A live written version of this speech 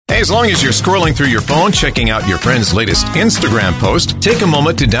As long as you're scrolling through your phone, checking out your friend's latest Instagram post, take a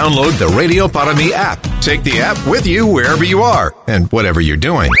moment to download the Radio Para Mi app. Take the app with you wherever you are and whatever you're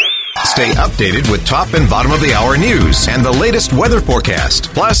doing. Stay updated with top and bottom of the hour news and the latest weather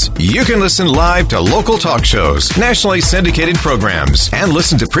forecast. Plus, you can listen live to local talk shows, nationally syndicated programs, and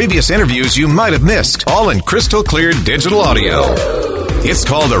listen to previous interviews you might have missed, all in crystal clear digital audio. It's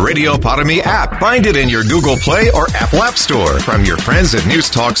called the Radio Para Mi app. Find it in your Google Play or Apple App Store from your friends at News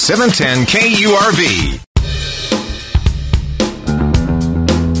Talk 710 KURV.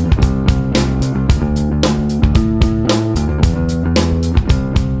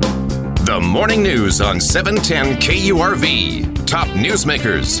 The morning news on 710 KURV. Top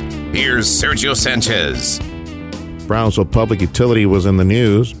newsmakers. Here's Sergio Sanchez. Brownsville Public Utility was in the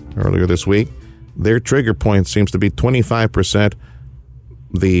news earlier this week. Their trigger point seems to be 25%.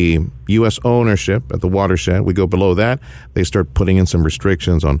 The U.S. ownership at the watershed. We go below that, they start putting in some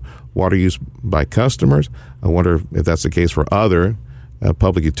restrictions on water use by customers. I wonder if that's the case for other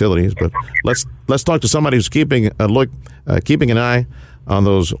public utilities. But let's talk to somebody who's keeping an eye on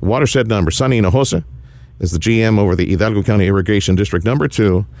those watershed numbers. Sonny Hinojosa is the GM over the Hidalgo County Irrigation District Number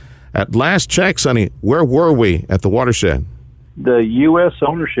 2. At last check, Sonny, where were we at the watershed? The U.S.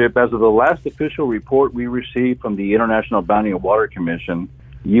 ownership, as of the last official report we received from the International Boundary and Water Commission,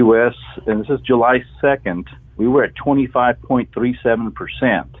 U.S., and this is July 2nd, we were at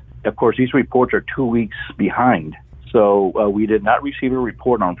 25.37%. Of course, these reports are 2 weeks behind. So we did not receive a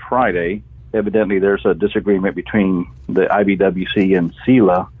report on Friday. Evidently, there's a disagreement between the IBWC and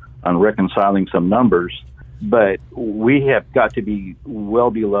SELA on reconciling some numbers. But we have got to be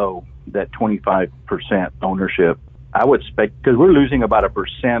well below that 25% ownership. I would expect, because we're losing about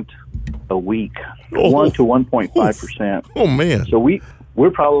 1% a week, 1 to 1.5%. Oh, man. So we're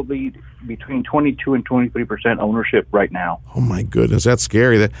probably between 22 and 23% ownership right now. Oh, my goodness. That's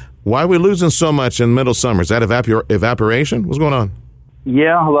scary. Why are we losing so much in middle summer? Is that evaporation? What's going on?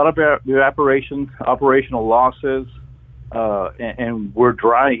 Yeah, a lot of evaporation, operational losses, and we're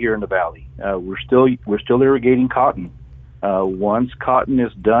dry here in the valley. We're still irrigating cotton. Once cotton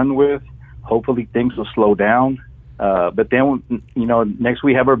is done with, hopefully things will slow down. But then, next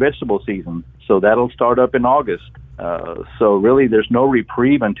we have our vegetable season, so that'll start up in August. So really, there's no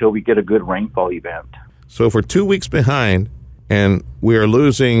reprieve until we get a good rainfall event. So if we're 2 weeks behind and we are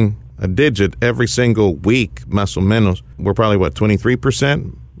losing a digit every single week, más o menos, we're probably,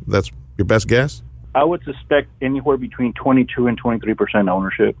 23%? That's your best guess? I would suspect anywhere between 22 and 23%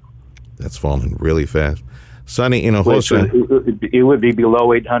 ownership. That's falling really fast. Sonny Hinojosa. It would be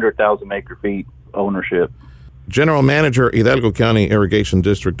below 800,000 acre feet ownership. General Manager, Hidalgo County Irrigation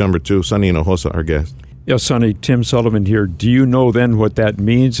District Number 2, Sonny Hinojosa, our guest. Yes, Sonny, Tim Sullivan here. Do you know then what that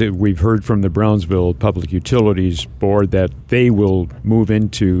means? We've heard from the Brownsville Public Utilities Board that they will move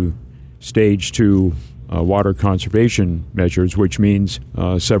into Stage 2 water conservation measures, which means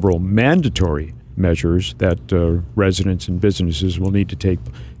several mandatory measures that residents and businesses will need to take.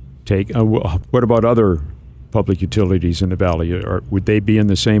 What about other public utilities in the valley? Would they be in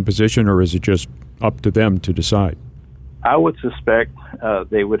the same position, or is it just up to them to decide? I would suspect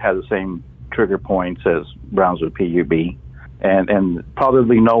they would have the same trigger points as Brownsville PUB, and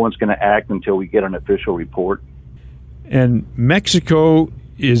probably no one's going to act until we get an official report. And Mexico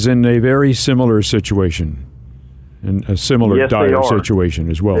is in a very similar situation, and a similar dire situation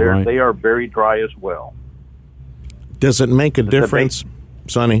as well, right? They are very dry as well. Does it make a difference,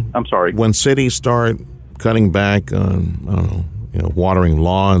 Sonny? I'm sorry. When cities start cutting back on, watering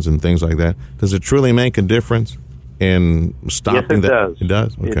lawns and things like that, does it truly make a difference in stopping that? Yes, it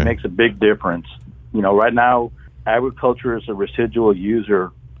does. It does? Okay. It makes a big difference. Right now, agriculture is a residual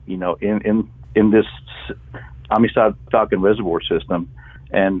user, in this Amistad Falcon Reservoir system.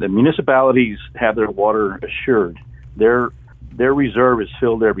 And the municipalities have their water assured. Their reserve is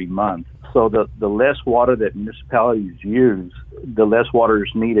filled every month. So the less water that municipalities use, the less water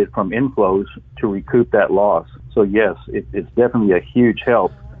is needed from inflows to recoup that loss. So yes, it's definitely a huge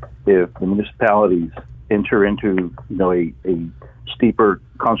help if the municipalities enter into a steeper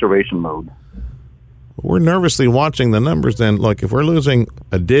conservation mode. We're nervously watching the numbers then. Look, if we're losing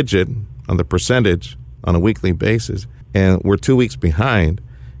a digit on the percentage on a weekly basis, and we're 2 weeks behind,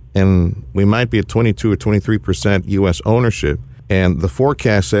 and we might be at 22 or 23% U.S. ownership, and the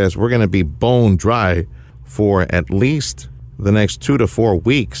forecast says we're going to be bone dry for at least the next 2 to 4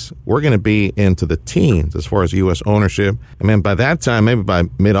 weeks. We're going to be into the teens as far as U.S. ownership. I mean, by that time, maybe by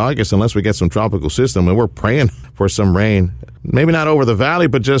mid-August, unless we get some tropical system, and we're praying for some rain, maybe not over the valley,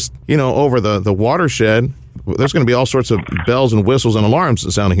 but just, over the watershed, there's going to be all sorts of bells and whistles and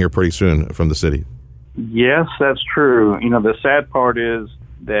alarms sounding here pretty soon from the city. Yes, that's true. The sad part is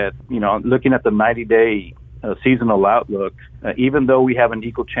that, looking at the 90-day seasonal outlook, even though we have an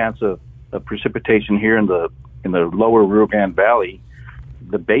equal chance of precipitation here in the lower Rio Grande Valley,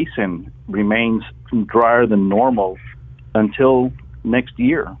 the basin remains drier than normal until next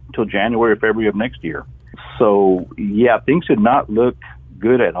year, until January or February of next year. So, yeah, things should not look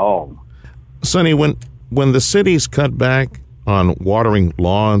good at all. Sonny, when the cities cut back on watering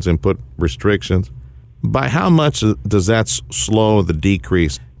lawns and put restrictions, by how much does that slow the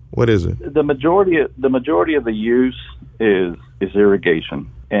decrease? What is it? The majority of the use is irrigation,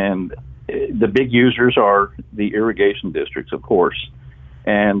 and the big users are the irrigation districts, of course.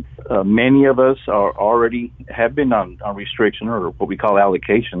 And many of us have been on restriction, or what we call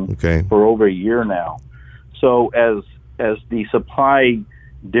allocation, for over a year now. So as the supply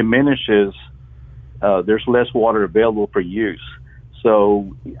diminishes, there's less water available for use.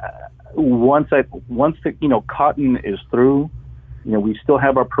 So once the cotton is through, we still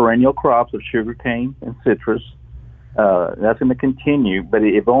have our perennial crops of sugarcane and citrus. That's going to continue, but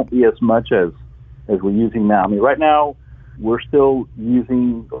it won't be as much as we're using now. I mean, right now we're still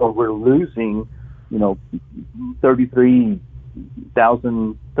using, or we're losing,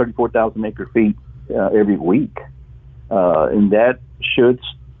 34,000 acre feet every week, and that should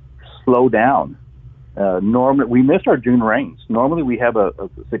slow down. Normally, we missed our June rains. Normally, we have a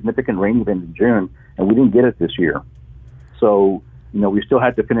significant rain event in June, and we didn't get it this year. So, we still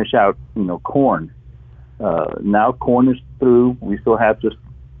had to finish out, corn. Now corn is through. We still have just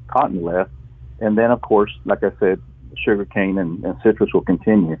cotton left. And then, of course, like I said, sugarcane and citrus will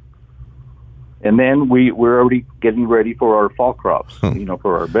continue. And then we're already getting ready for our fall crops,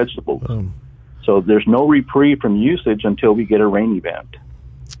 for our vegetables. So there's no reprieve from usage until we get a rain event.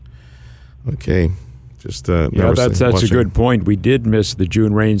 Okay. Just that's a good point. We did miss the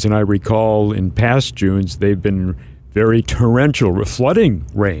June rains, and I recall in past Junes they've been very torrential, flooding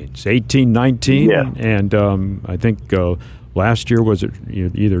rains, 18, 19, and I think last year was it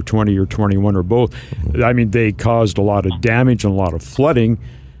either 20 or 21 or both. I mean, they caused a lot of damage and a lot of flooding,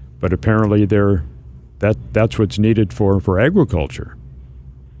 but apparently that's what's needed for agriculture.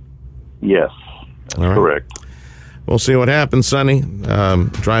 Yes, that's correct. We'll see what happens, Sonny.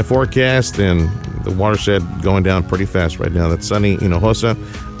 Dry forecast and the watershed going down pretty fast right now. That's Sonny Hinojosa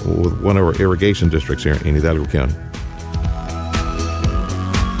with one of our irrigation districts here in Hidalgo County.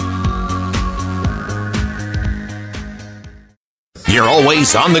 You're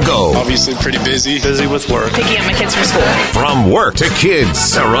always on the go. Obviously pretty busy. Busy with work. Picking up my kids from school. From work to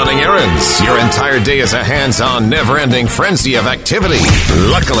kids to running errands, your entire day is a hands-on, never-ending frenzy of activity.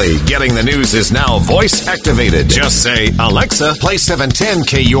 Luckily, getting the news is now voice-activated. Just say, Alexa, play 710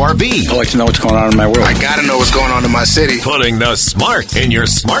 KURV. I like to know what's going on in my world. I gotta know what's going on in my city. Putting the smart in your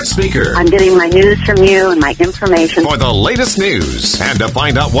smart speaker. I'm getting my news from you and my information. For the latest news and to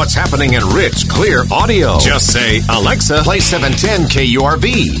find out what's happening in rich, clear audio, just say, Alexa, play 710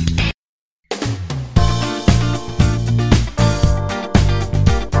 KURV.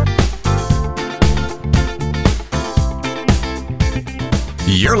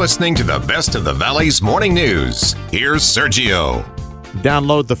 You're listening to the best of the Valley's morning news. Here's Sergio.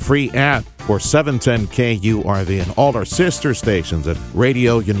 Download the free app for 710 KURV and all our sister stations at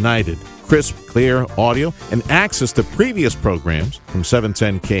Radio United. Crisp, clear audio and access to previous programs from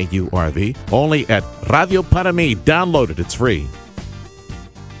 710 KURV only at Radio Para Mi. Download it. It's free.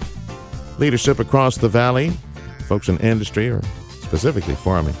 Leadership across the valley, folks in industry or specifically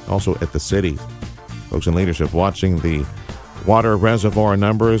farming, also at the cities. Folks in leadership watching the water reservoir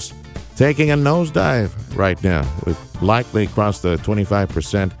numbers taking a nosedive right now. We've likely crossed the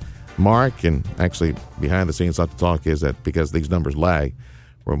 25% mark, and actually behind the scenes, lot to talk is that because these numbers lag,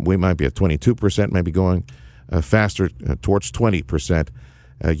 we might be at 22%, maybe going faster towards 20%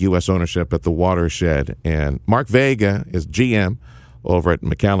 U.S. ownership at the watershed. And Mark Vega is GM over at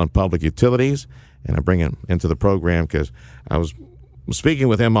McAllen Public Utilities, and I bring him into the program because I was speaking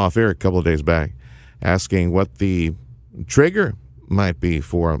with him off air a couple of days back, asking what the trigger might be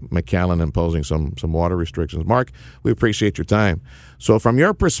for McAllen imposing some water restrictions. Mark, we appreciate your time. So from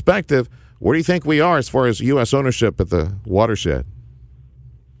your perspective, where do you think we are as far as U.S. ownership at the watershed?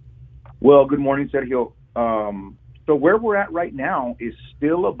 Well, good morning, Sergio. So where we're at right now is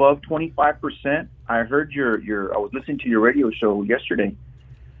still above 25%. I heard I was listening to your radio show yesterday,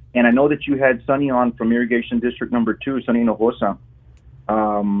 and I know that you had Sonny on from Irrigation District Number 2, Sonny Hinojosa,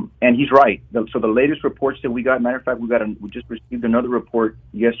 and he's right. So the latest reports that we got, matter of fact, we just received another report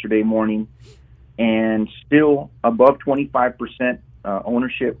yesterday morning, and still above 25%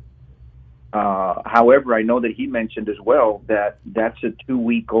 ownership. However, I know that he mentioned as well that that's a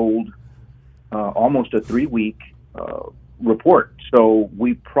 2-week-old, almost a 3-week report. So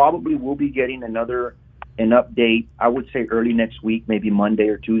we probably will be getting an update, I would say early next week, maybe Monday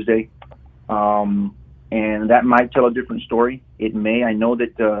or Tuesday. And that might tell a different story. It may. I know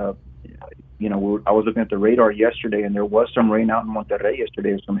that, I was looking at the radar yesterday, and there was some rain out in Monterrey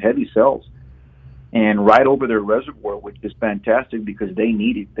yesterday, some heavy cells, and right over their reservoir, which is fantastic because they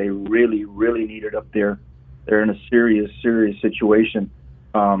need it. They really, really need it up there. They're in a serious, serious situation.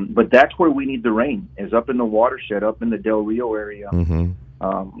 But that's where we need the rain, is up in the watershed, up in the Del Rio area.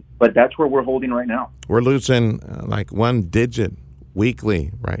 Mm-hmm. But that's where we're holding right now. We're losing like 1 digit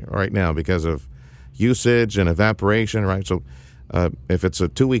weekly right now because of usage and evaporation, right? So if it's a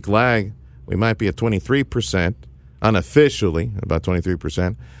 2-week lag, we might be at 23%, unofficially, about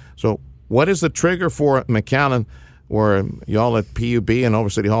 23%. So what is the trigger for McAllen, where y'all at PUB and over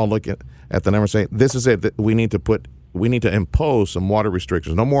City Hall look at the number and say, this is it, that we need to impose some water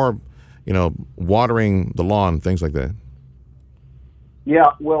restrictions, no more, watering the lawn, things like that? Yeah,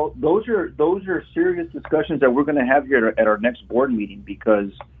 well, those are serious discussions that we're going to have here at our next board meeting,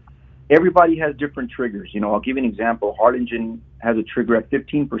 because everybody has different triggers. I'll give you an example. Harlingen has a trigger at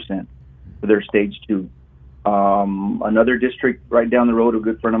 15% for their stage 2. Another district right down the road, a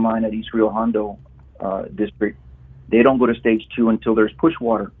good friend of mine at East Rio Hondo district, they don't go to stage 2 until there's push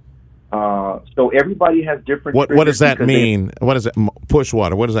water. So everybody has different. What does that mean? What is it? Push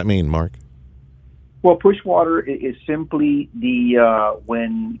water. What does that mean, Mark? Well, push water is simply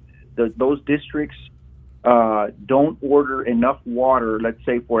when those districts don't order enough water, let's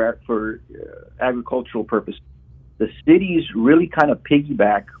say for agricultural purposes. The cities really kind of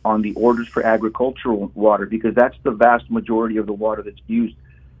piggyback on the orders for agricultural water, because that's the vast majority of the water that's used.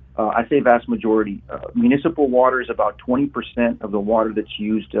 I say vast majority. Municipal water is about 20% of the water that's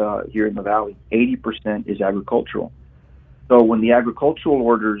used here in the valley. 80% is agricultural. So when the agricultural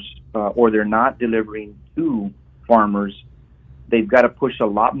orders, or they're not delivering to farmers, they've got to push a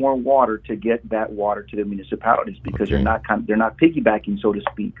lot more water to get that water to the municipalities, because they're not piggybacking, so to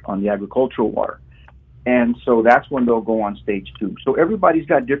speak, on the agricultural water. And so that's when they'll go on stage 2. So everybody's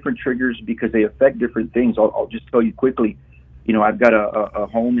got different triggers because they affect different things. I'll just tell you quickly. I've got a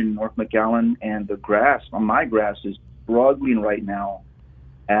home in North McAllen, and the grass on my grass is struggling right now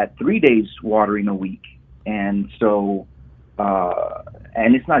at 3 days watering a week. And so,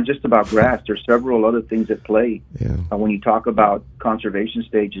 and it's not just about grass. There's several other things at play. Yeah. When you talk about conservation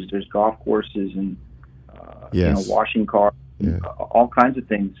stages, there's golf courses and washing cars, all kinds of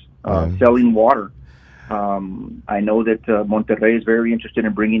things. Selling water. I know that Monterrey is very interested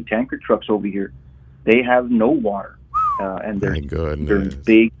in bringing tanker trucks over here. They have no water, and they're in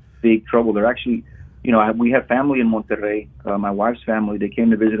big trouble. They're actually, we have family in Monterrey. My wife's family. They came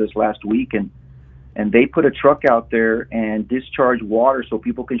to visit us last week, and they put a truck out there and discharge water so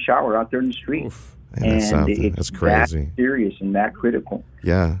people can shower out there in the street. Oof, man, that's crazy. That serious and that critical.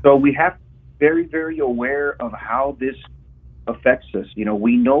 Yeah. So we have to be very, very aware of how this affects us.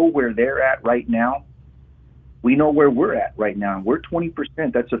 We know where they're at right now. We know where we're at right now. We're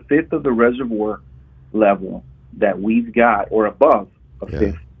 20%. That's a fifth of the reservoir level that we've got, or above a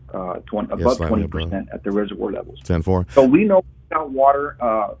fifth, above 20% at the reservoir levels. 10-4. So we know about water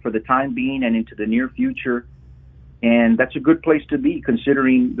for the time being and into the near future, and that's a good place to be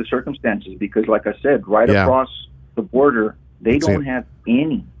considering the circumstances, because, like I said, across the border, they don't have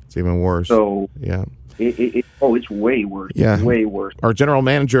any. It's even worse. So yeah. It's way worse. Yeah. It's way worse. Our general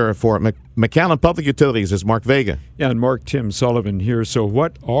manager for McAllen Public Utilities is Mark Vega. Yeah, and Mark Tim Sullivan here. So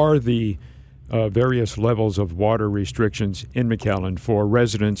what are the various levels of water restrictions in McAllen for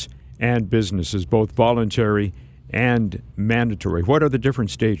residents and businesses, both voluntary and mandatory? What are the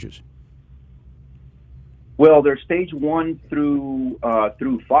different stages? Well, they're stage 1 through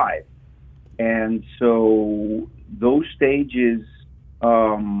 5. And so those stages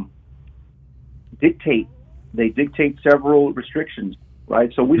dictate several restrictions,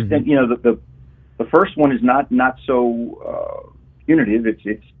 right? So we think, the first one is not so punitive.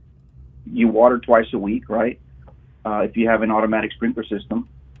 It's you water twice a week, right? If you have an automatic sprinkler system,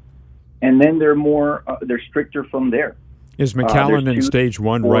 and then they're stricter from there. Is McAllen in stage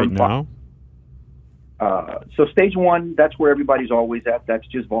 1 right now? So stage 1, that's where everybody's always at. That's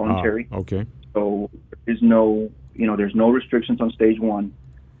just voluntary. Okay. So there's no restrictions on stage 1.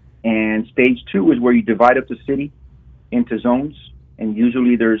 And stage 2 is where you divide up the city into zones, and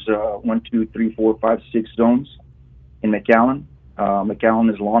usually there's 1, 2, 3, 4, 5, 6 zones in McAllen.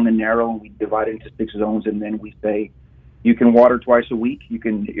 McAllen is long and narrow, and we divide it into 6 zones, and then we say you can water twice a week. You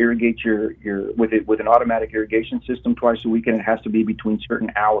can irrigate your with an automatic irrigation system twice a week, and it has to be between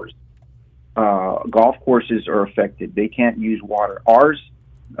certain hours. Golf courses are affected; they can't use water. Ours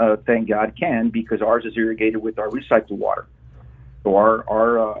thank God, can, because ours is irrigated with our recycled water. So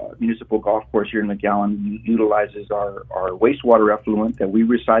our municipal golf course here in McAllen utilizes our wastewater effluent that we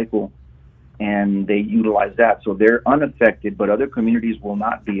recycle, and they utilize that. So they're unaffected, but other communities will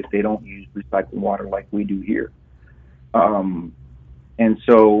not be if they don't use recycled water like we do here. And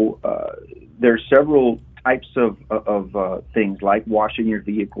so there's several types of things like washing your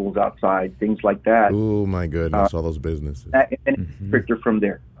vehicles outside, things like that. Oh, my goodness, all those businesses. And it's stricter from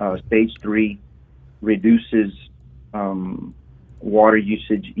there. Stage 3 reduces water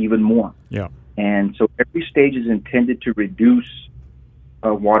usage even more. Yeah. And so every stage is intended to reduce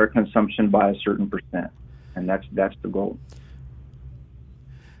water consumption by a certain percent, and that's the goal.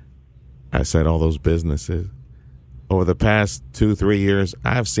 I said all those businesses. Over the past 2-3 years,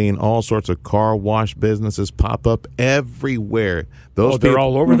 I've seen all sorts of car wash businesses pop up everywhere. They're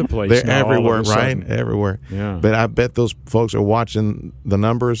all over the place. They're now, everywhere, right? Everywhere. Yeah. But I bet those folks are watching the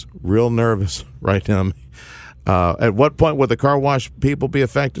numbers real nervous right now. At what point would the car wash people be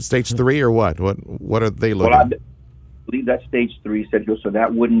affected? Stage 3 or what? What are they looking at? Well, I believe that's stage 3, Sergio. So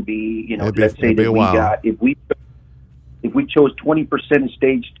that wouldn't be, let's say that if we chose 20% in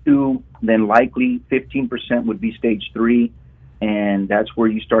stage 2, then likely 15% would be stage 3, and that's where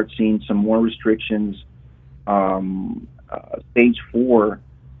you start seeing some more restrictions. Stage 4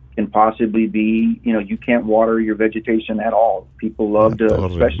 can possibly be, you can't water your vegetation at all. People love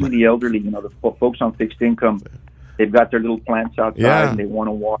especially the elderly, the folks on fixed income, they've got their little plants outside and they want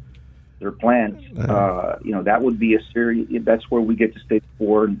to water their plants. That would be that's where we get to stage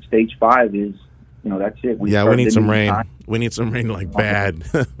 4, and stage 5 is, that's it. We need some rain. We need some rain like bad,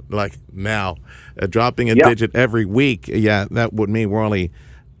 like now. Dropping a digit every week, that would mean we're only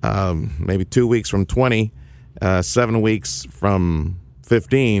maybe 2 weeks from 20, 7 weeks from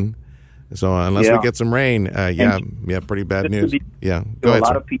 15. So unless we get some rain, pretty bad news. Go ahead.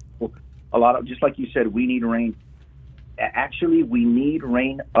 A lot of, just like you said, we need rain. Actually, we need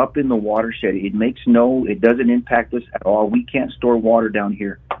rain up in the watershed. It doesn't impact us at all. We can't store water down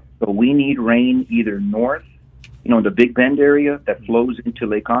here. So we need rain either north, the Big Bend area that flows into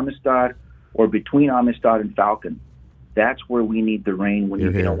Lake Amistad, or between Amistad and Falcon. That's where we need the rain when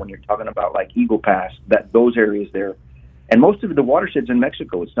when you're talking about like Eagle Pass, those areas there. And most of the watershed's in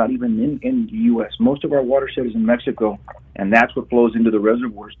Mexico. It's not even in the U.S. Most of our watershed is in Mexico, and that's what flows into the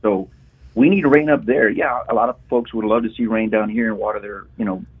reservoirs. So we need rain up there. Yeah, a lot of folks would love to see rain down here and water their,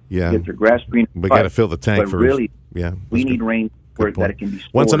 get their grass green. We got to fill the tank first. Really, we need rain where that it can be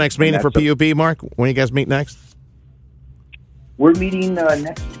stored. When's the next meeting for PUB, Mark? When you guys meet next? We're meeting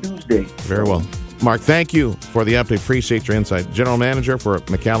next Tuesday. Very well. Mark, thank you for the update. Appreciate your insight. General Manager for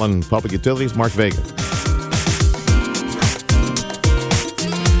McAllen Public Utilities, Mark Vega.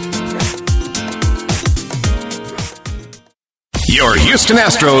 Your Houston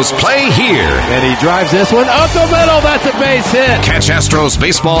Astros play here. And he drives this one up the middle. That's a base hit. Catch Astros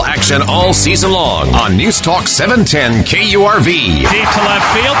baseball action all season long on News Talk 710 KURV. Deep to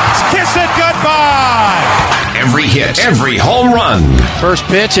left field. Kiss it goodbye. Every hit, every home run. First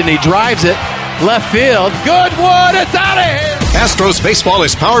pitch, and he drives it left field. Good one. It's out of here. Astros baseball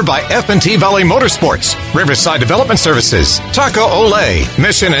is powered by F&T Valley Motorsports, Riverside Development Services, Taco Ole,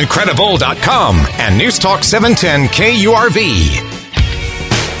 MissionIncredible.com, and News Talk 710 KURV.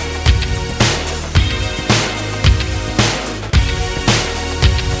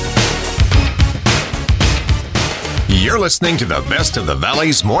 You're listening to the best of the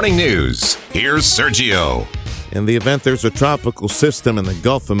Valley's morning news. Here's Sergio. In the event there's a tropical system in the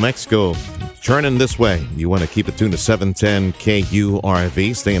Gulf of Mexico churning this way, you want to keep it tuned to 710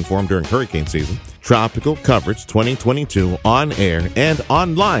 KURV. Stay informed during hurricane season. Tropical coverage 2022 on air and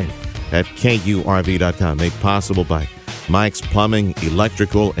online at KURV.com. Made possible by Mike's Plumbing,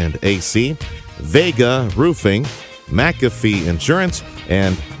 Electrical, and AC, Vega Roofing, McAfee Insurance,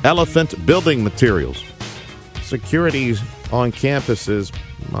 and Elephant Building Materials. Security on campuses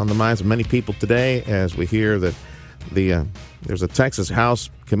on the minds of many people today, as we hear that there's a Texas House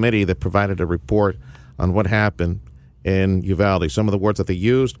committee that provided a report on what happened in Uvalde. Some of the words that they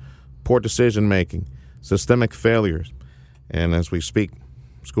used: poor decision-making, systemic failures. And as we speak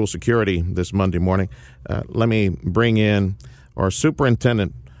school security this Monday morning, let me bring in our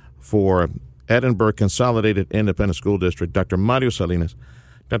superintendent for Edinburg Consolidated Independent School District, Dr. Mario Salinas.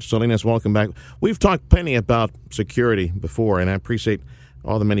 Dr. Salinas, welcome back. We've talked plenty about security before, and I appreciate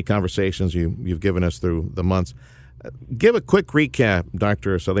all the many conversations you've given us through the months. Give a quick recap,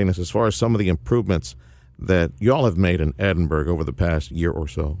 Dr. Salinas, as far as some of the improvements that you all have made in Edinburg over the past year or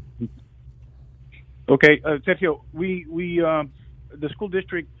so. Okay, Sergio, we the school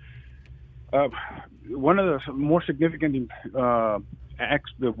district, one of the more significant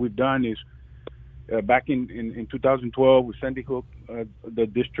acts that we've done is back in 2012 with Sandy Hook, the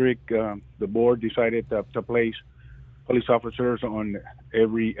district, the board decided to place police officers on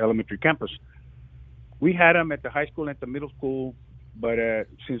every elementary campus. We had them at the high school and at the middle school, but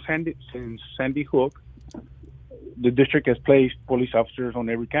since Sandy Hook, the district has placed police officers on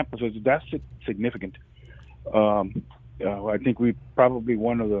every campus. So that's significant. I think we're probably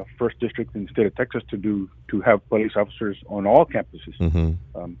one of the first districts in the state of Texas to have police officers on all campuses.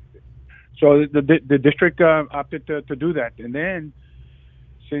 Mm-hmm. So the district opted to do that, and then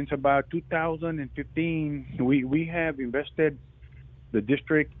since about 2015, we have invested the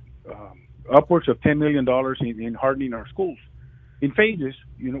district upwards of $10 million in hardening our schools in phases.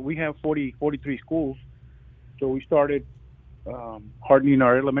 We have 43 schools, so we started hardening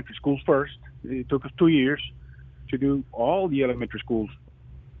our elementary schools first. It took us 2 years to do all the elementary schools.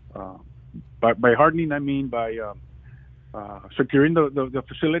 By hardening, I mean by securing the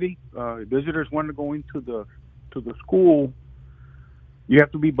facility. Visitors want to go into the school. You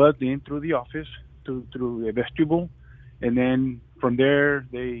have to be buzzed in through the office, through a vestibule, and then from there,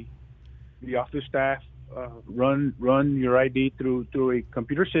 the office staff run your ID through a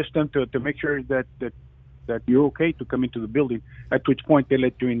computer system to make sure that you're okay to come into the building. At which point they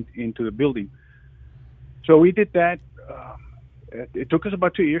let you into the building. So we did that. It took us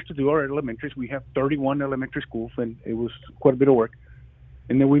about 2 years to do our elementaries. We have 31 elementary schools, and it was quite a bit of work.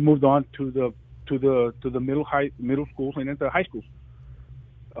 And then we moved on to the middle schools and into the high schools.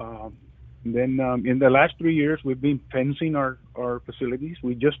 Then in the last 3 years, we've been fencing our facilities.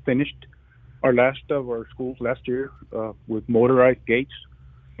 We just finished our last of our schools last year with motorized gates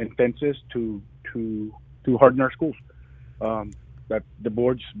and fences to harden our schools. That the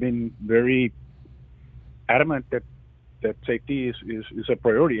board's been very adamant that safety is a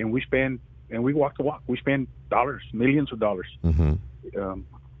priority, and we walk the walk. We spend millions of dollars, mm-hmm.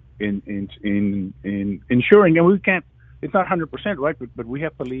 in ensuring, and we can't. It's not 100% right, but we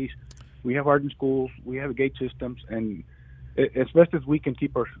have police, we have hardened schools, we have gate systems, and as best as we can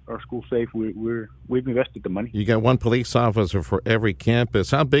keep our schools safe, we've invested the money. You got one police officer for every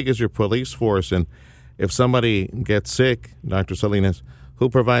campus. How big is your police force? And if somebody gets sick, Dr. Salinas, who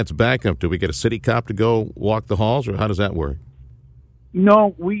provides backup? Do we get a city cop to go walk the halls, or how does that work?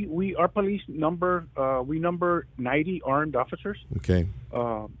 No, our police number 90 armed officers. Okay.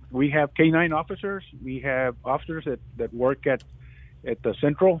 We have K-9 officers. We have officers that work at the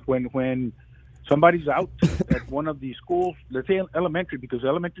central when somebody's out at one of these schools. Let's say elementary, because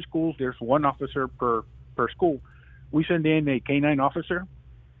elementary schools there's one officer per school. We send in a K-9 officer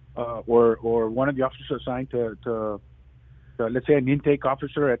or one of the officers assigned to let's say an intake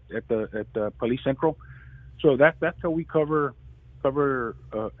officer at the police central. So that's how we cover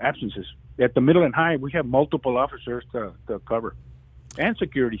absences. At the middle and high, we have multiple officers to cover, and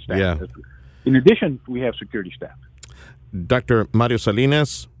security staff. Yeah. In addition, we have security staff. Dr. Mario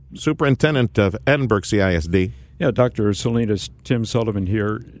Salinas, Superintendent of Edinburg CISD. Yeah, Dr. Salinas, Tim Sullivan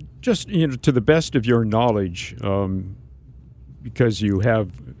here. Just to the best of your knowledge, because you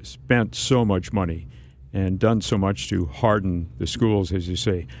have spent so much money and done so much to harden the schools, as you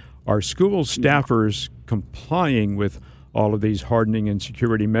say, are school staffers complying with all of these hardening and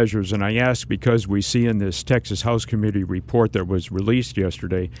security measures? And I ask because we see in this Texas House Committee report that was released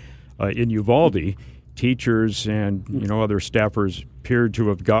yesterday in Uvalde, teachers and other staffers appeared to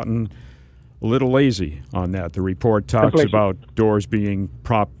have gotten a little lazy on that. The report talks about doors being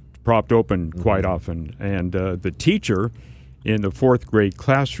propped open quite often, and the teacher in the fourth grade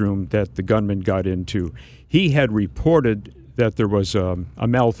classroom that the gunman got into, he had reported that there was a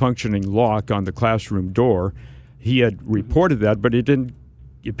malfunctioning lock on the classroom door. He had reported that, but it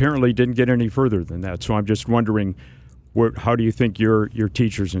apparently didn't get any further than that. So I'm just wondering, how do you think your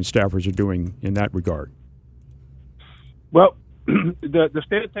teachers and staffers are doing in that regard? Well, the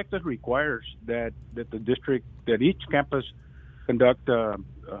state of Texas requires that each campus conduct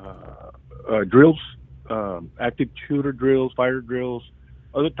drills, active shooter drills, fire drills,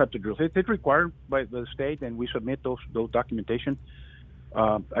 other types of drills. It's required by the state, and we submit those documentation.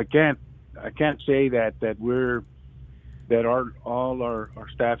 I can't say that all our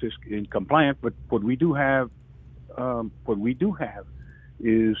staff is in compliance, but what we do have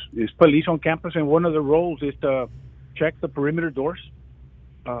is police on campus, and one of the roles is to check the perimeter doors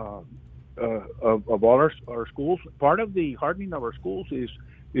of all our schools. Part of the hardening of our schools is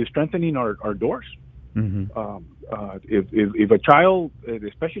strengthening our doors. Mm-hmm. If a child,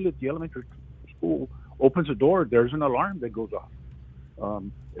 especially at the elementary school, opens a door, there's an alarm that goes off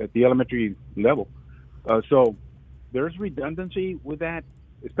at the elementary level. So there's redundancy with that,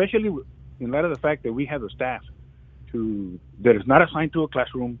 especially in light of the fact that we have the staff that is not assigned to a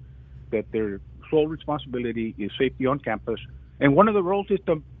classroom, that their sole responsibility is safety on campus, and one of the roles is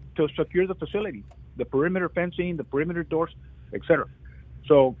to secure the facility, the perimeter fencing, the perimeter doors, etc.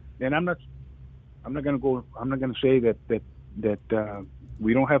 So, and I'm not going to say that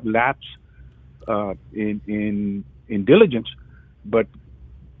we don't have lapse in diligence, but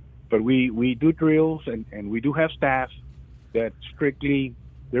we do drills and we do have staff that strictly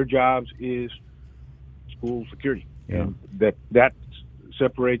their jobs is school security, and that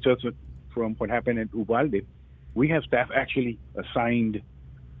separates us from what happened at Uvalde. We have staff actually assigned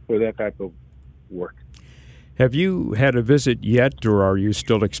for that type of work. Have you had a visit yet, or are you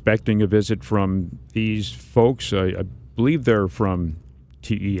still expecting a visit from these folks? I believe they're from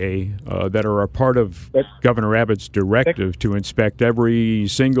TEA that are a part of Governor Abbott's directive to inspect every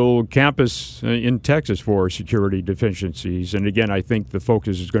single campus in Texas for security deficiencies. And again, I think the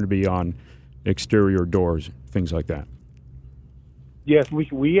focus is going to be on exterior doors, things like that. Yes,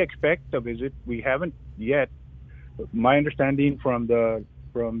 we expect a visit. We haven't yet. My understanding from the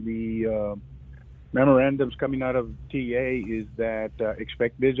memorandums coming out of TEA is that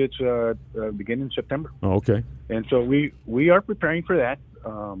expect visits begin in September. Oh, okay. And so we are preparing for that.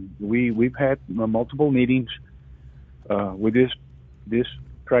 We've had multiple meetings with this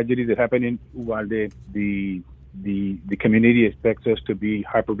tragedy that happened in Uvalde. The community expects us to be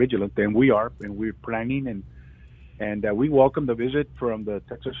hyper vigilant, and we are, and we're planning, and we welcome the visit from the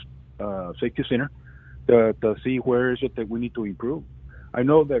Texas Safety Center to see where is it that we need to improve. I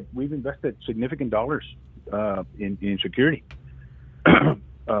know that we've invested significant dollars in security. And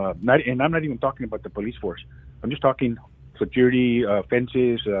I'm not even talking about the police force. I'm just talking security,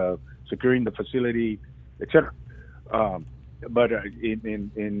 fences, securing the facility, etc. But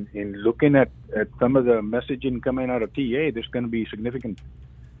in looking at some of the messaging coming out of TA, there's going to be significant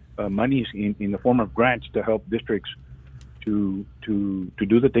monies in the form of grants to help districts to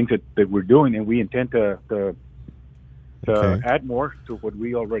do the things that we're doing, and we intend to add more to what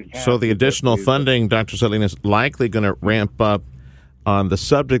we already have. So the additional funding, Dr. Salinas, likely going to ramp up on the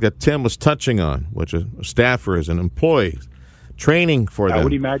subject that Tim was touching on, which is staffers and employees, training for them. I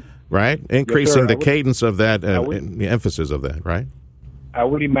would imagine. Right? Increasing the cadence of that, the emphasis of that, right? I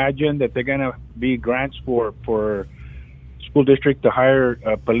would imagine that they're going to be grants for school district to hire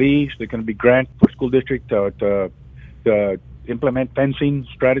police. They're going to be grants for school district to implement fencing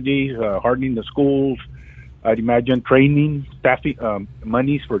strategies, hardening the schools. I'd imagine training, staffing,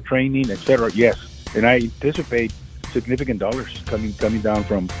 monies for training, etc. Yes, and I anticipate significant dollars coming down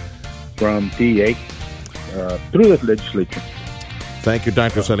from TEA through the legislature. Thank you,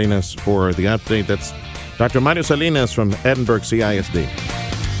 Dr. Salinas, for the update. That's Dr. Mario Salinas from Edinburg CISD.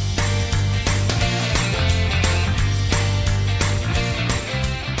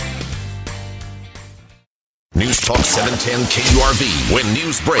 News Talk 710 KURV. When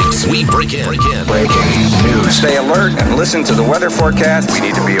news breaks, we break in. Breaking news. Stay alert and listen to the weather forecast. We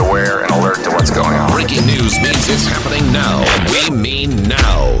need to be aware and alert to what's going on. Breaking news means it's happening now, and we mean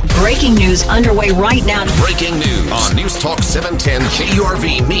now. Breaking news underway right now. Breaking news on News Talk 710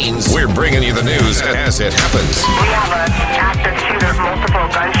 KURV means we're bringing you the news as it happens. We have an active shooter, multiple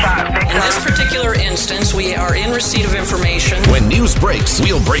gunshot victims. In this particular instance, we are in receipt of information. When news breaks,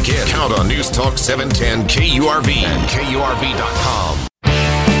 we'll break in. Count on News Talk 710 KURV and KURV.com.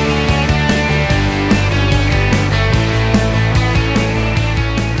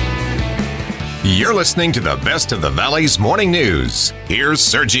 You're listening to the best of the Valley's morning news. Here's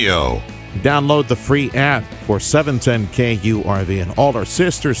Sergio. Download the free app for 710 KURV and all our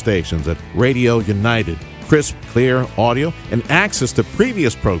sister stations at Radio United. Crisp, clear audio and access to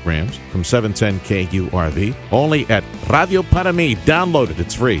previous programs from 710 KURV only at Radio Para Mi. Download it.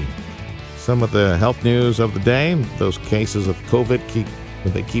 It's free. Some of the health news of the day, those cases of COVID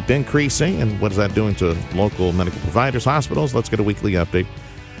keep increasing, and what is that doing to local medical providers, hospitals? Let's get a weekly update.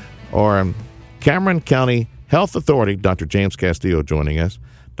 Or Cameron County Health Authority, Dr. James Castillo joining us.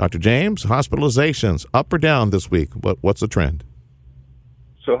 Dr. James, hospitalizations up or down this week? What's the trend?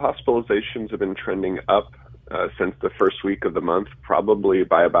 So hospitalizations have been trending up since the first week of the month, probably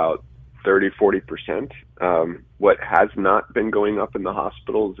by about 30-40%. What has not been going up in the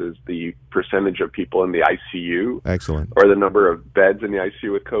hospitals is the percentage of people in the ICU. Excellent. Or the number of beds in the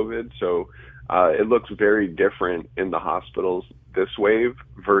ICU with COVID. So it looks very different in the hospitals this wave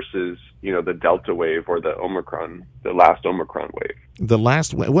versus, the Delta wave or the last Omicron wave.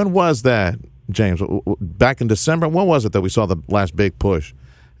 When was that, James? Back in December? When was it that we saw the last big push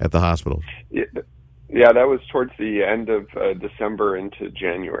at the hospitals? Yeah, that was towards the end of December into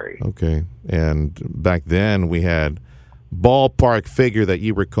January. Okay. And back then we had ballpark figure that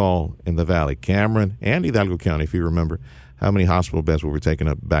you recall in the Valley, Cameron and Hidalgo County, if you remember, how many hospital beds were taken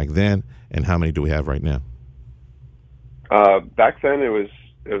up back then, and how many do we have right now? Back then it was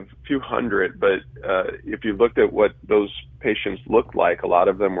a few hundred, but if you looked at what those patients looked like, a lot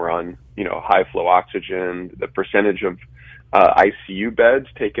of them were on, high flow oxygen. The percentage of ICU beds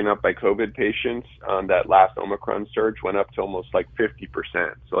taken up by COVID patients on that last Omicron surge went up to almost like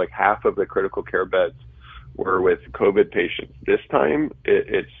 50%. So like half of the critical care beds were with COVID patients. This time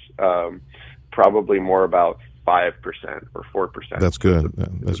it's probably more about 5% or 4%. That's good.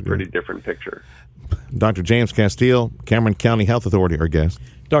 That's a pretty different picture. Dr. James Castillo, Cameron County Health Authority, our guest.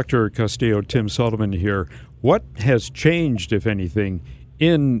 Dr. Castillo, Tim Sullivan here. What has changed, if anything,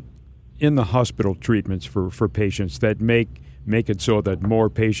 in the hospital treatments for patients that make it so that more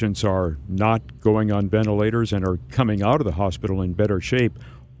patients are not going on ventilators and are coming out of the hospital in better shape?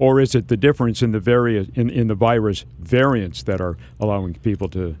 Or is it the difference in the in the virus variants that are allowing people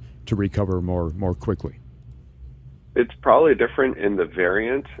to recover more quickly? It's probably different in the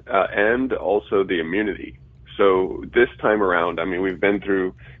variant and also the immunity. So this time around, I mean, we've been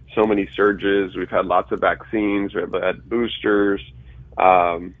through so many surges. We've had lots of vaccines. We've had boosters.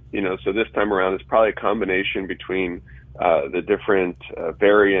 So this time around, it's probably a combination between the different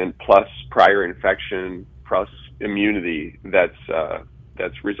variant plus prior infection plus immunity that's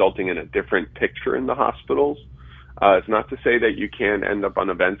resulting in a different picture in the hospitals. It's not to say that you can't end up on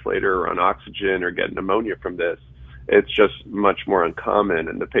a ventilator or on oxygen or get pneumonia from this. It's just much more uncommon,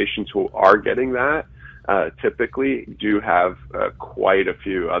 and the patients who are getting that typically do have quite a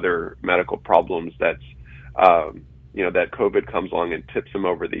few other medical problems that's that COVID comes along and tips them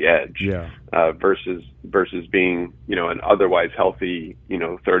over the edge. Yeah. Versus being an otherwise healthy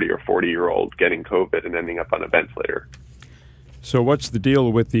 30 or 40-year-old getting COVID and ending up on a ventilator. So what's the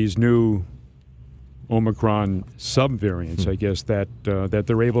deal with these new Omicron subvariants? I guess that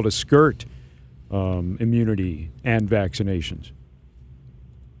they're able to skirt immunity and vaccinations.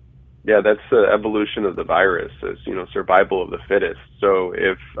 Yeah, that's the evolution of the virus, is survival of the fittest. So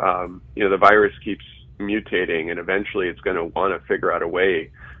if the virus keeps mutating, and eventually it's going to want to figure out a way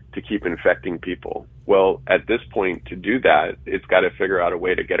to keep infecting people. Well, at this point, to do that, it's got to figure out a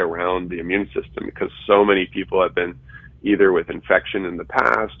way to get around the immune system, because so many people have been either with infection in the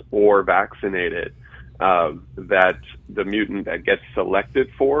past or vaccinated, that the mutant that gets selected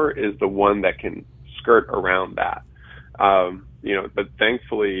for is the one that can skirt around that. But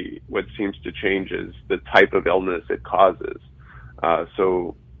thankfully what seems to change is the type of illness it causes.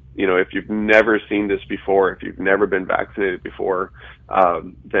 So if you've never seen this before, if you've never been vaccinated before,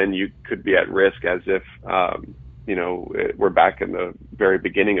 then you could be at risk as if, we're back in the very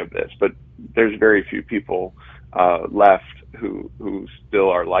beginning of this. But there's very few people left who still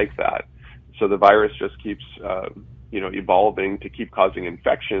are like that. So the virus just keeps, evolving to keep causing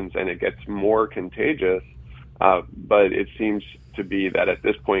infections, and it gets more contagious. But it seems to be that at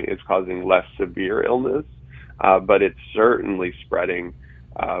this point it's causing less severe illness, but it's certainly spreading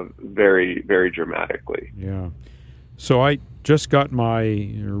very, very dramatically. Yeah. So I just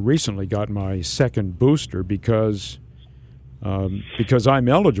recently got my second booster because I'm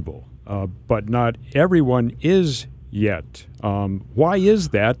eligible, but not everyone is yet. Why is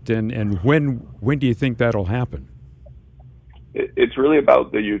that, and when do you think that'll happen? It's really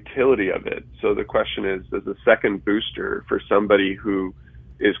about the utility of it. So the question is, does a second booster for somebody who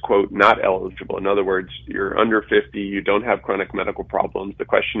is, quote, not eligible? In other words, you're under 50, you don't have chronic medical problems. The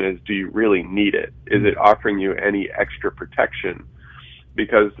question is, do you really need it? Is it offering you any extra protection?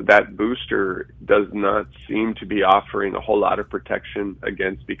 Because that booster does not seem to be offering a whole lot of protection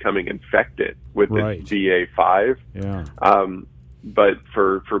against becoming infected with this BA.5. Yeah. But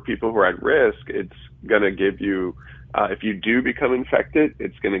for people who are at risk, it's going to give you, if you do become infected,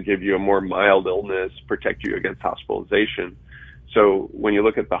 it's going to give you a more mild illness, protect you against hospitalization. So when you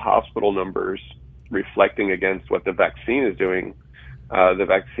look at the hospital numbers reflecting against what the vaccine is doing, the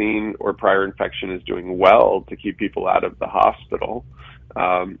vaccine or prior infection is doing well to keep people out of the hospital.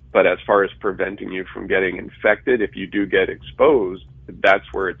 But as far as preventing you from getting infected, if you do get exposed, that's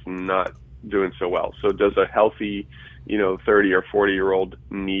where it's not doing so well. So does a healthy, 30 or 40-year-old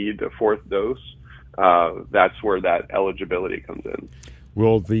need a fourth dose? That's where that eligibility comes in.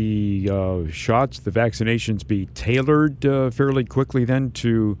 Will the shots, the vaccinations, be tailored fairly quickly then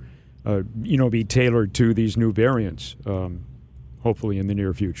to, be tailored to these new variants, hopefully in the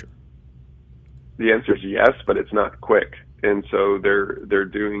near future? The answer is yes, but it's not quick. And so they're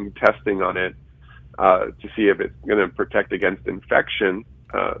doing testing on it to see if it's going to protect against infection.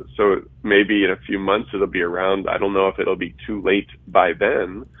 So maybe in a few months it'll be around. I don't know if it'll be too late by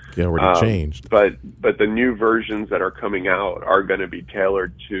then. Yeah, already changed. But the new versions that are coming out are going to be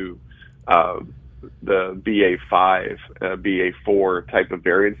tailored to the BA5, BA4 type of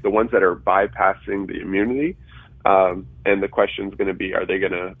variants, the ones that are bypassing the immunity. And the question is going to be, are they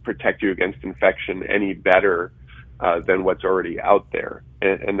going to protect you against infection any better than what's already out there?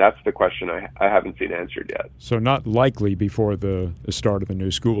 And that's the question I haven't seen answered yet. So not likely before the start of the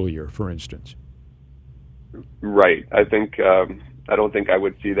new school year, for instance. Right. I think I don't think I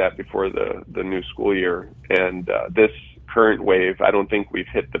would see that before the new school year. And this current wave, I don't think we've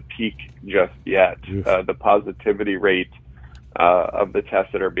hit the peak just yet. The positivity rate of the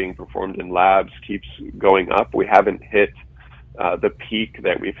tests that are being performed in labs keeps going up. We haven't hit the peak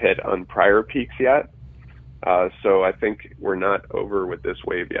that we've hit on prior peaks yet. So I think we're not over with this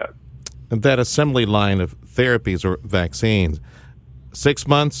wave yet. And that assembly line of therapies or vaccines, 6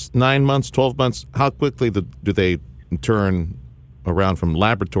 months, 9 months, 12 months, how quickly do they turn around from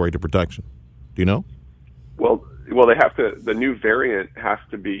laboratory to production? Do you know? Well, they have to. The new variant has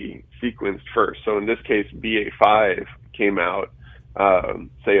to be sequenced first. So in this case, BA5 came out,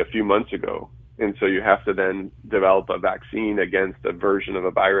 say, a few months ago. And so you have to then develop a vaccine against a version of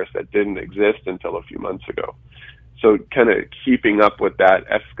a virus that didn't exist until a few months ago. So kind of keeping up with that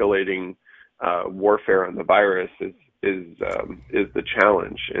escalating warfare on the virus is the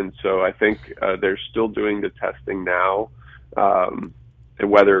challenge. And so I think they're still doing the testing now. And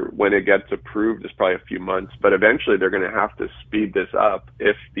when it gets approved is probably a few months, but eventually they're going to have to speed this up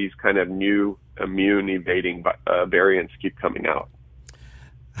if these kind of new immune evading variants keep coming out.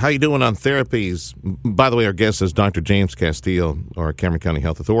 How you doing on therapies? By the way, our guest is Dr. James Castillo, our Cameron County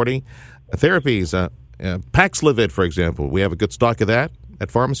Health Authority. Therapies, Paxlovid, for example, we have a good stock of that at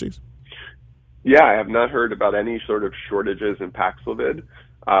pharmacies? Yeah, I have not heard about any sort of shortages in Paxlovid.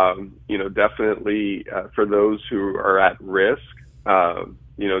 Definitely for those who are at risk,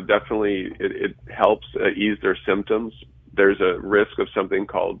 definitely it helps ease their symptoms. There's a risk of something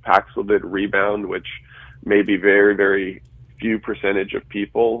called Paxlovid rebound, which may be very, very few percentage of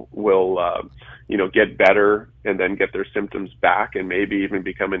people will, get better and then get their symptoms back and maybe even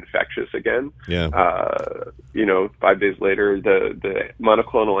become infectious again. Yeah. 5 days later, the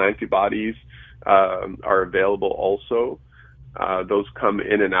monoclonal antibodies are available also. Those come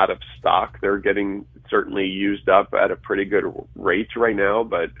in and out of stock. They're getting certainly used up at a pretty good rate right now,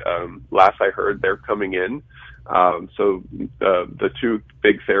 but last I heard, they're coming in. So the two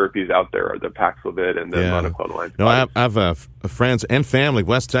big therapies out there are the Paxlovid and the monoclonal antibodies. No, I have friends and family,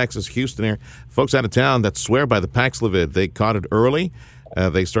 West Texas, Houston area, folks out of town that swear by the Paxlovid. They caught it early.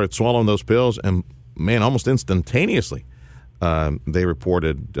 They started swallowing those pills, and, man, almost instantaneously they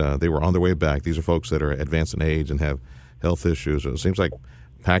reported they were on their way back. These are folks that are advanced in age and have health issues. So it seems like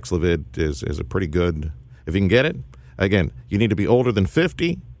Paxlovid is a pretty good, if you can get it. Again, you need to be older than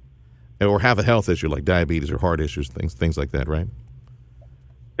 50 or have a health issue like diabetes or heart issues, things like that, right?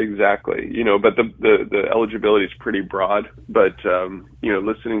 Exactly. But the eligibility is pretty broad. But,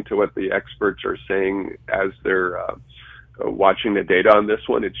 listening to what the experts are saying as they're watching the data on this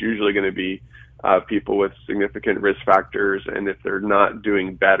one, it's usually going to be people with significant risk factors. And if they're not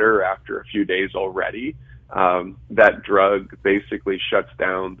doing better after a few days already, that drug basically shuts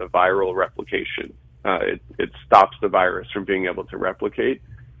down the viral replication. It stops the virus from being able to replicate,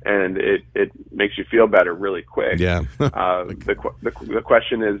 and it makes you feel better really quick. Yeah. The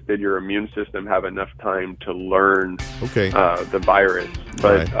question is, did your immune system have enough time to learn the virus?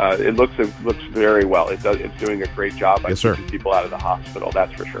 But it looks very well. It's doing a great job by keeping people out of the hospital.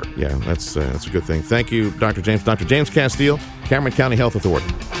 That's for sure. Yeah, that's a good thing. Thank you, Dr. James. Dr. James Castillo, Cameron County Health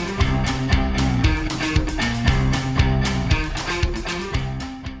Authority.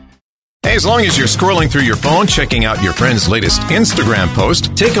 As long as you're scrolling through your phone, checking out your friend's latest Instagram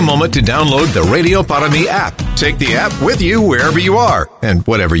post, take a moment to download the Radio Parami app. Take the app with you wherever you are and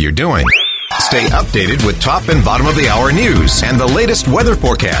whatever you're doing. Stay updated with top and bottom of the hour news and the latest weather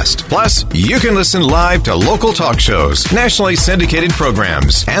forecast. Plus, you can listen live to local talk shows, nationally syndicated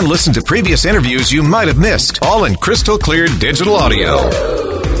programs, and listen to previous interviews you might have missed, all in crystal clear digital audio.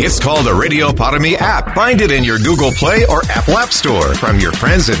 It's called the Radio Parami app. Find it in your Google Play or Apple App Store from your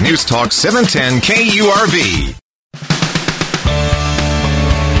friends at News Talk 710 KURV.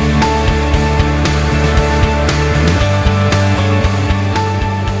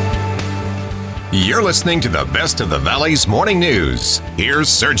 You're listening to the Best of the Valley's Morning News. Here's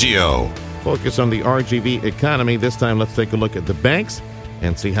Sergio. Focus on the RGV economy. This time, let's take a look at the banks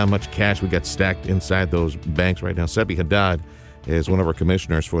and see how much cash we got stacked inside those banks right now. Sebby Haddad is one of our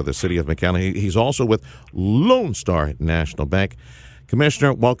commissioners for the city of McAllen. He's also with Lone Star National Bank.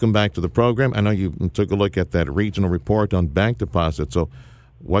 Commissioner, welcome back to the program. I know you took a look at that regional report on bank deposits. So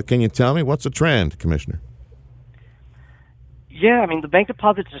what can you tell me? What's the trend, Commissioner? Yeah, I mean, the bank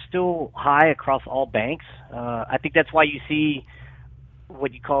deposits are still high across all banks. I think that's why you see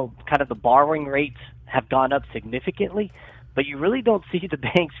what you call kind of the borrowing rates have gone up significantly, but you really don't see the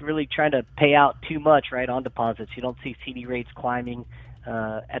banks really trying to pay out too much, right, on deposits. You don't see CD rates climbing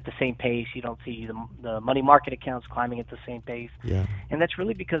at the same pace. You don't see the money market accounts climbing at the same pace. Yeah. And that's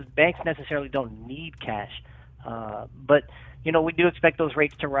really because banks necessarily don't need cash. But, you know, we do expect those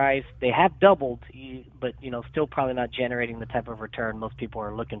rates to rise. They have doubled, but, you know, still probably not generating the type of return most people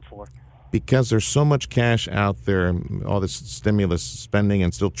are looking for. Because there's so much cash out there, all this stimulus spending,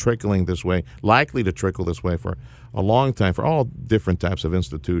 and still trickling this way, likely to trickle this way for a long time for all different types of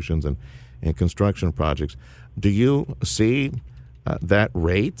institutions and construction projects. Do you see that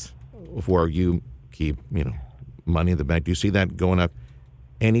rate where you keep, you know, money in the bank? Do you see that going up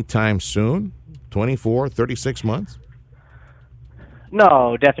anytime soon? 24, 36 months?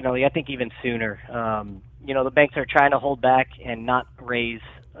 No, definitely. I think even sooner. You know, the banks are trying to hold back and not raise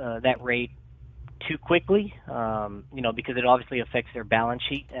that rate too quickly, you know, because it obviously affects their balance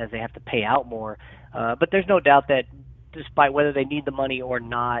sheet as they have to pay out more. But there's no doubt that despite whether they need the money or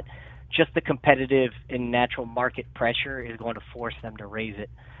not, just the competitive and natural market pressure is going to force them to raise it.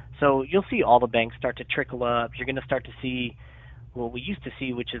 So you'll see all the banks start to trickle up. You're going to start to see what we used to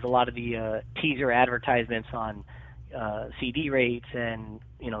see, which is a lot of the teaser advertisements on CD rates and,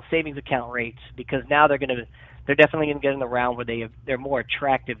 you know, savings account rates, because now they're definitely going to get in the round where they're more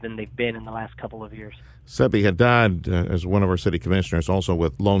attractive than they've been in the last couple of years. Sebby Haddad, as one of our city commissioners, also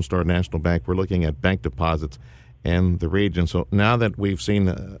with Lone Star National Bank, we're looking at bank deposits in the region. So now that we've seen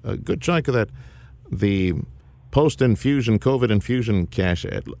a good chunk of that, the post-infusion, COVID infusion cash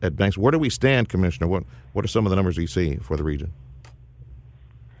at banks, where do we stand, Commissioner? What are some of the numbers you see for the region?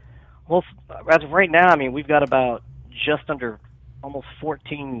 Well, as of right now, I mean, we've got about just under almost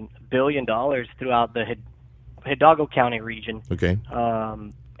 $14 billion throughout the Hidalgo County region. Okay.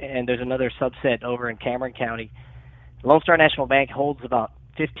 And there's another subset over in Cameron County. Lone Star National Bank holds about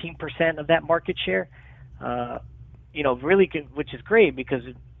 15% of that market share. You know, really good, which is great because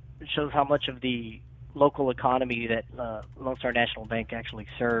it shows how much of the local economy that Lone Star National Bank actually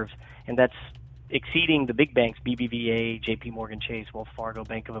serves, and that's exceeding the big banks, BBVA, JP Morgan Chase, Wells Fargo,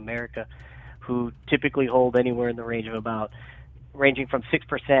 Bank of America, who typically hold anywhere in the range of ranging from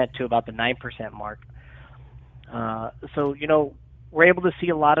 6% to about the 9% mark. So, you know, we're able to see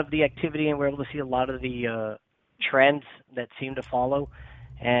a lot of the activity, and we're able to see a lot of the trends that seem to follow.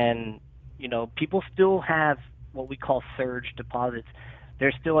 And, you know, people still have what we call surge deposits.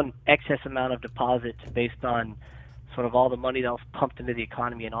 There's still an excess amount of deposits based on sort of all the money that was pumped into the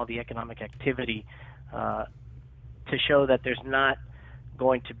economy and all the economic activity to show that there's not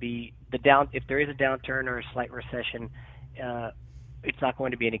going to be if there is a downturn or a slight recession, it's not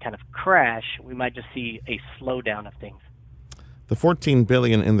going to be any kind of crash. We might just see a slowdown of things. The $14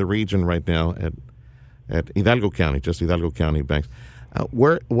 billion in the region right now at Hidalgo County, just Hidalgo County banks.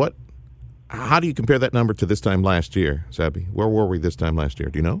 How do you compare that number to this time last year, Sebby? Where were we this time last year?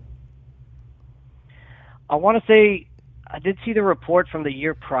 Do you know? I want to say I did see the report from the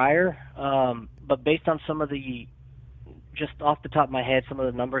year prior, but based on some of just off the top of my head, some of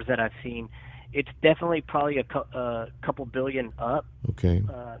the numbers that I've seen, it's definitely probably a couple billion up. Okay.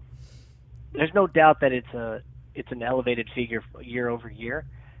 There's no doubt that it's an elevated figure year over year.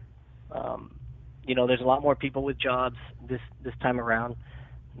 You know, there's a lot more people with jobs this time around.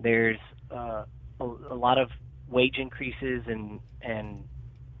 There's a lot of wage increases and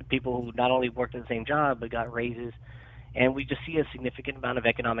people who not only worked at the same job but got raises, and we just see a significant amount of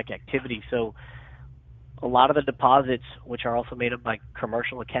economic activity. So a lot of the deposits, which are also made up by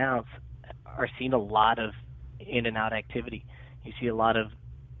commercial accounts, are seeing a lot of in and out activity. You see a lot of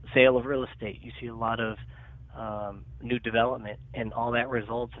sale of real estate. You see a lot of new development, and all that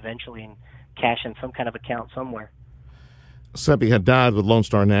results eventually in cash in some kind of account somewhere. Sebby Haddad with Lone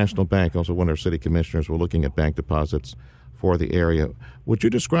Star National Bank, also one of our city commissioners. We're looking at bank deposits for the area. Would you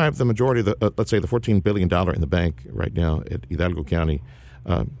describe the majority of the, let's say, the $14 billion in the bank right now at Hidalgo County?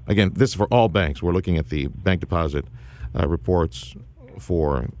 Again, this is for all banks. We're looking at the bank deposit reports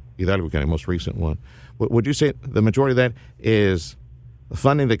for Hidalgo County, most recent one. Would you say the majority of that is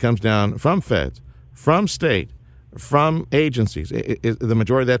funding that comes down from feds, from state, from agencies? Is the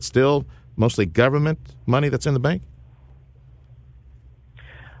majority of that still mostly government money that's in the bank?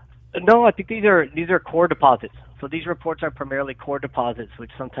 No, I think these are core deposits. So these reports are primarily core deposits,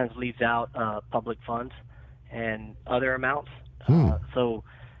 which sometimes leaves out public funds and other amounts. So,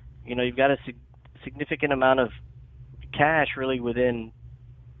 you know, you've got a significant amount of cash really within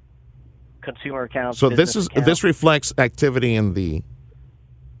consumer accounts. So business accounts. this reflects activity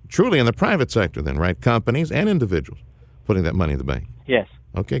truly in the private sector then, right? Companies and individuals putting that money in the bank. Yes.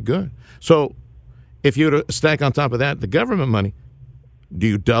 Okay, good. So if you were to stack on top of that the government money, do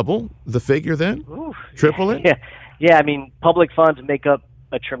you double the figure then? Oof. Triple it? Yeah. I mean, public funds make up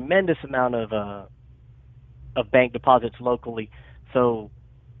a tremendous amount of bank deposits locally. So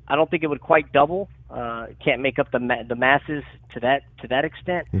I don't think it would quite double. It can't make up the masses to that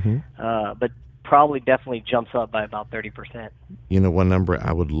extent, but probably definitely jumps up by about 30%. You know, one number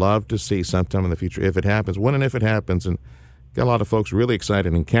I would love to see sometime in the future, if it happens, when and if it happens, and got a lot of folks really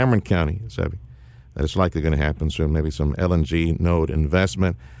excited in Cameron County, Sebby, that it's likely going to happen soon, maybe some LNG node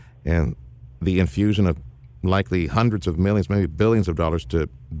investment and the infusion of likely hundreds of millions, maybe billions of dollars to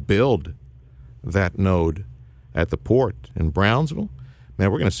build that node at the port in Brownsville.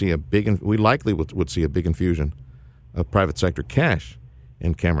 Man, we're going to see we likely would see a big infusion of private sector cash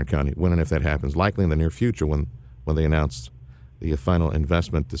in Cameron County when and if that happens, likely in the near future when they announce the final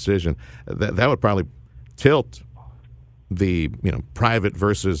investment decision. That would probably tilt the private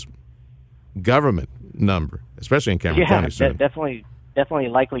versus government number, especially in Cameron County soon. Definitely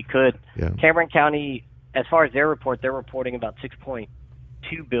likely could. Yeah. Cameron County, as far as their report, they're reporting about $6.2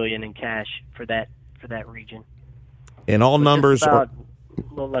 billion in cash for that region. And all numbers are a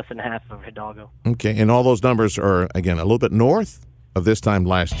little less than half of Hidalgo. Okay, and all those numbers are, again, a little bit north of this time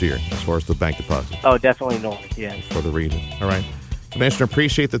last year as far as the bank deposit. Oh, definitely north, yeah. For the region. All right. Commissioner,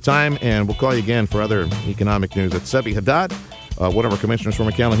 appreciate the time, and we'll call you again for other economic news. It's Sebby Haddad, one of our commissioners from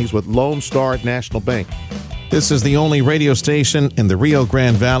McAllen. He's with Lone Star National Bank. This is the only radio station in the Rio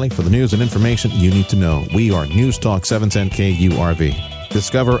Grande Valley for the news and information you need to know. We are News Talk 710 KURV.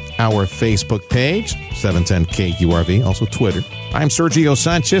 Discover our Facebook page, 710 KURV, also Twitter. I'm Sergio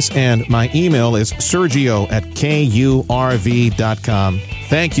Sanchez, and my email is sergio@kurv.com.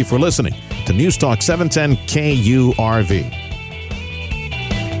 Thank you for listening to News Talk 710 KURV.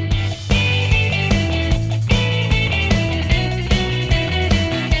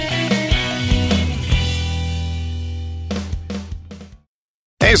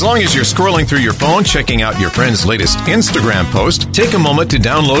 As long as you're scrolling through your phone, checking out your friend's latest Instagram post, take a moment to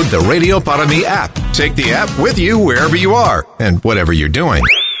download the Radio Para Mi app. Take the app with you wherever you are and whatever you're doing.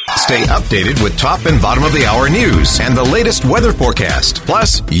 Stay updated with top and bottom of the hour news and the latest weather forecast.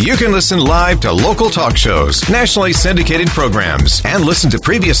 Plus, you can listen live to local talk shows, nationally syndicated programs, and listen to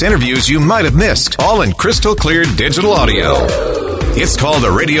previous interviews you might have missed, all in crystal clear digital audio. It's called the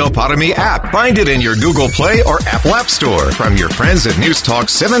Radio Para Mi app. Find it in your Google Play or Apple App Store from your friends at News Talk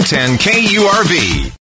 710 KURV.